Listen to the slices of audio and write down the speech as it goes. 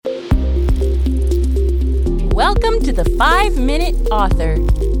Welcome to the 5-Minute Author,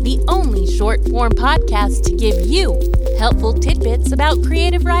 the only short-form podcast to give you helpful tidbits about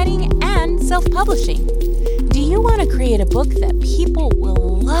creative writing and self-publishing. Do you want to create a book that people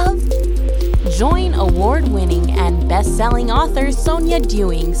will love? Join award-winning and best-selling author Sonia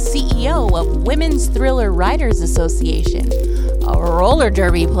Dewing, CEO of Women's Thriller Writers Association, a roller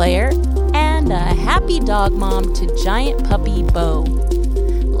derby player, and a happy dog mom to giant puppy Bo.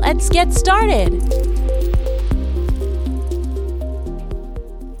 Let's get started!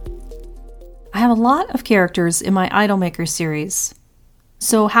 I have a lot of characters in my Idolmaker series.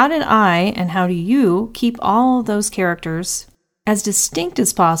 So how did I, and how do you, keep all of those characters as distinct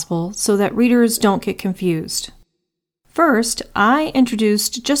as possible so that readers don't get confused? First, I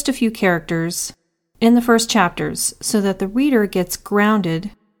introduced just a few characters in the first chapters so that the reader gets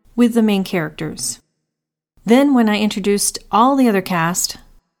grounded with the main characters. Then when I introduced all the other cast,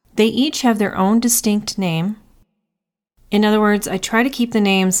 they each have their own distinct name. In other words, I try to keep the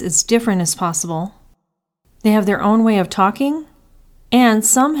names as different as possible. They have their own way of talking, and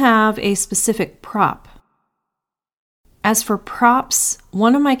some have a specific prop. As for props,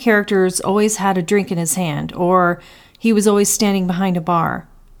 one of my characters always had a drink in his hand, or he was always standing behind a bar.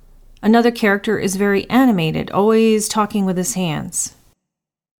 Another character is very animated, always talking with his hands.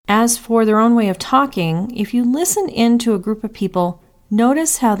 As for their own way of talking, if you listen in to a group of people,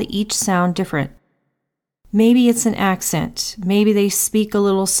 notice how they each sound different. Maybe it's an accent, maybe they speak a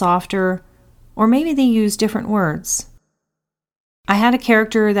little softer, or maybe they use different words. I had a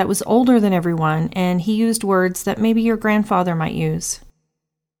character that was older than everyone, and he used words that maybe your grandfather might use.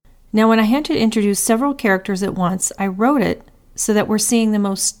 Now, when I had to introduce several characters at once, I wrote it so that we're seeing the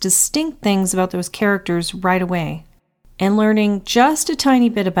most distinct things about those characters right away, and learning just a tiny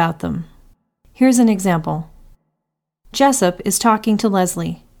bit about them. Here's an example. Jessup is talking to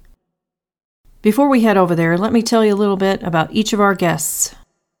Leslie. Before we head over there, let me tell you a little bit about each of our guests.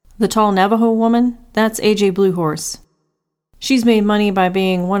 The tall Navajo woman, that's AJ Bluehorse. She's made money by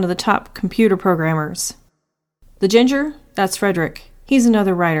being one of the top computer programmers. The ginger, that's Frederick. He's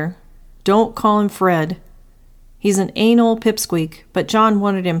another writer. Don't call him Fred. He's an anal pipsqueak, but John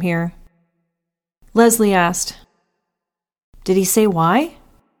wanted him here. Leslie asked, "Did he say why?"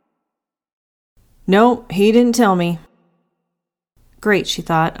 "No, he didn't tell me." Great, she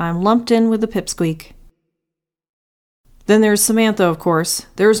thought. I'm lumped in with the pipsqueak. Then there's Samantha, of course.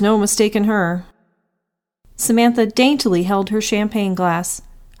 There's no mistaking her. Samantha daintily held her champagne glass.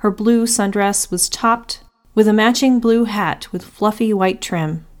 Her blue sundress was topped with a matching blue hat with fluffy white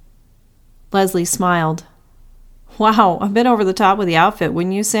trim. Leslie smiled. Wow, a bit over the top with the outfit,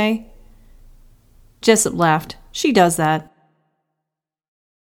 wouldn't you say? Jessup laughed. She does that.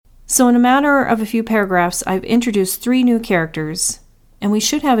 So in a matter of a few paragraphs, I've introduced 3 new characters, and we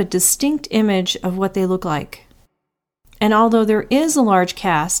should have a distinct image of what they look like. And although there is a large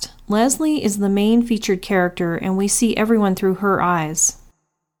cast, Leslie is the main featured character, and we see everyone through her eyes.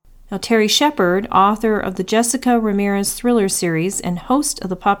 Now, Terry Shepard, author of the Jessica Ramirez Thriller series and host of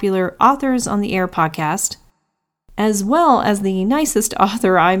the popular Authors on the Air podcast, as well as the nicest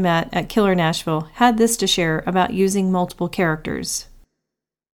author I met at Killer Nashville, had this to share about using multiple characters.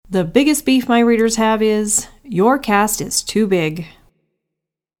 The biggest beef my readers have is, your cast is too big.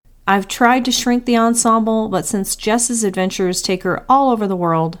 I've tried to shrink the ensemble, but since Jess's adventures take her all over the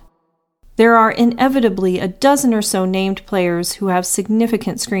world, there are inevitably a dozen or so named players who have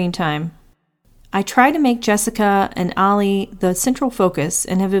significant screen time. I try to make Jessica and Ollie the central focus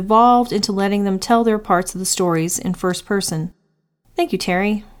and have evolved into letting them tell their parts of the stories in first person. Thank you,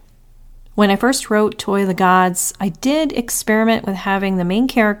 Terry. When I first wrote Toy of the Gods, I did experiment with having the main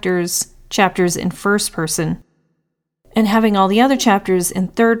characters' chapters in first person and having all the other chapters in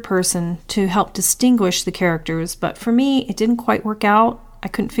third person to help distinguish the characters, but for me, it didn't quite work out. I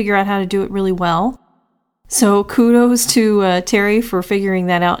couldn't figure out how to do it really well. So kudos to Terry for figuring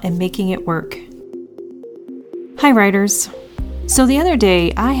that out and making it work. Hi, writers. So the other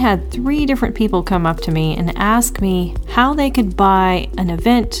day, I had 3 different people come up to me and ask me how they could buy an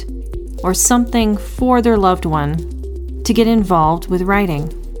event or something for their loved one to get involved with writing.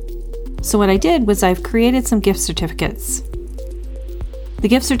 So what I did was I've created some gift certificates. The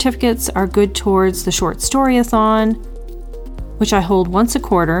gift certificates are good towards the short storyathon, which I hold once a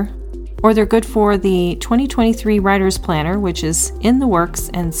quarter, or they're good for the 2023 Writer's Planner, which is in the works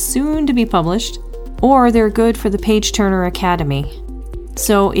and soon to be published, or they're good for the Page Turner Academy.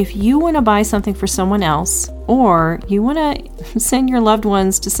 So if you want to buy something for someone else, or you want to send your loved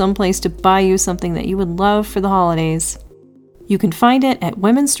ones to some place to buy you something that you would love for the holidays, you can find it at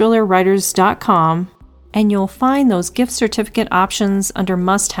womenstthrillerwriters.com, and you'll find those gift certificate options under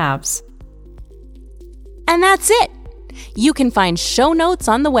must-haves. And that's it. You can find show notes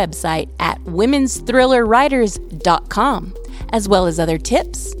on the website at women'sthrillerwriters.com, as well as other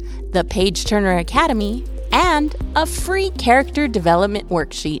tips, the Page Turner Academy, and a free character development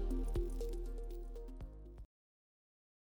worksheet.